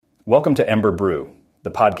Welcome to Ember Brew,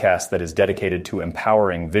 the podcast that is dedicated to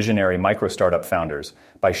empowering visionary micro-startup founders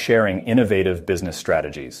by sharing innovative business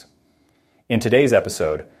strategies. In today's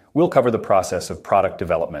episode, we'll cover the process of product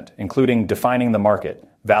development, including defining the market,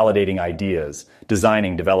 validating ideas,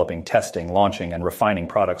 designing, developing, testing, launching, and refining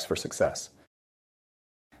products for success.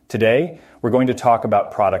 Today, we're going to talk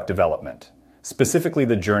about product development, specifically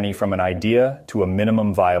the journey from an idea to a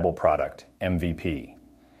minimum viable product, MVP.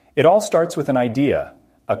 It all starts with an idea,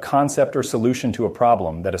 a concept or solution to a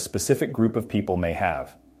problem that a specific group of people may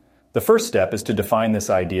have. The first step is to define this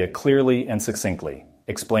idea clearly and succinctly,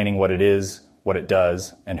 explaining what it is, what it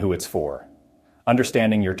does, and who it's for.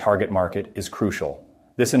 Understanding your target market is crucial.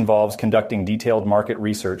 This involves conducting detailed market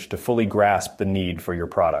research to fully grasp the need for your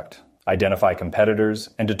product, identify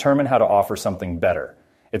competitors, and determine how to offer something better.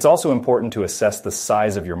 It's also important to assess the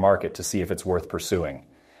size of your market to see if it's worth pursuing.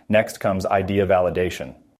 Next comes idea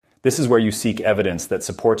validation. This is where you seek evidence that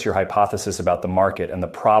supports your hypothesis about the market and the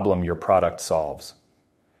problem your product solves.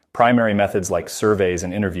 Primary methods like surveys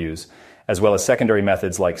and interviews, as well as secondary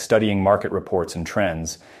methods like studying market reports and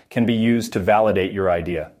trends, can be used to validate your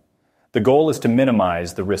idea. The goal is to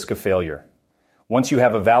minimize the risk of failure. Once you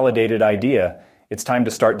have a validated idea, it's time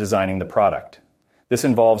to start designing the product. This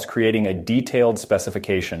involves creating a detailed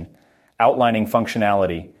specification, outlining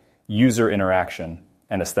functionality, user interaction,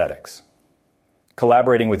 and aesthetics.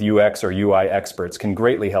 Collaborating with UX or UI experts can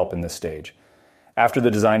greatly help in this stage. After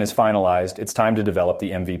the design is finalized, it's time to develop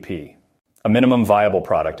the MVP. A minimum viable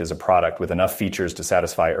product is a product with enough features to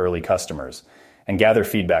satisfy early customers and gather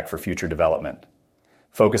feedback for future development.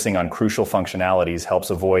 Focusing on crucial functionalities helps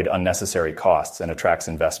avoid unnecessary costs and attracts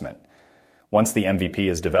investment. Once the MVP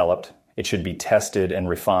is developed, it should be tested and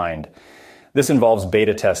refined. This involves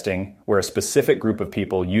beta testing, where a specific group of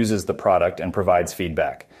people uses the product and provides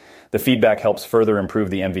feedback. The feedback helps further improve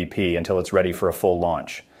the MVP until it's ready for a full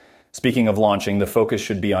launch. Speaking of launching, the focus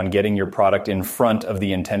should be on getting your product in front of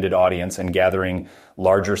the intended audience and gathering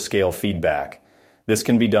larger scale feedback. This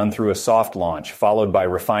can be done through a soft launch, followed by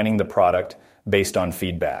refining the product based on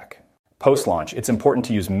feedback. Post-launch, it's important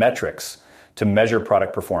to use metrics to measure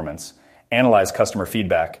product performance, analyze customer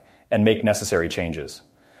feedback, and make necessary changes.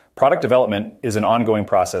 Product development is an ongoing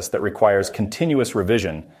process that requires continuous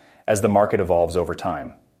revision as the market evolves over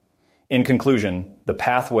time. In conclusion, the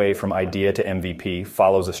pathway from idea to MVP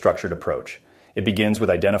follows a structured approach. It begins with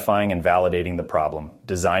identifying and validating the problem,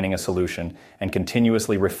 designing a solution, and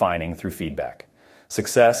continuously refining through feedback.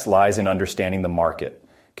 Success lies in understanding the market,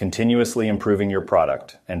 continuously improving your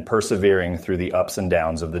product, and persevering through the ups and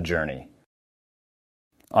downs of the journey.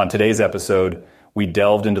 On today's episode, we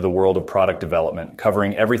delved into the world of product development,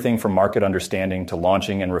 covering everything from market understanding to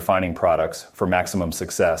launching and refining products for maximum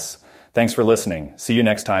success. Thanks for listening. See you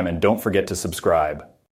next time, and don't forget to subscribe.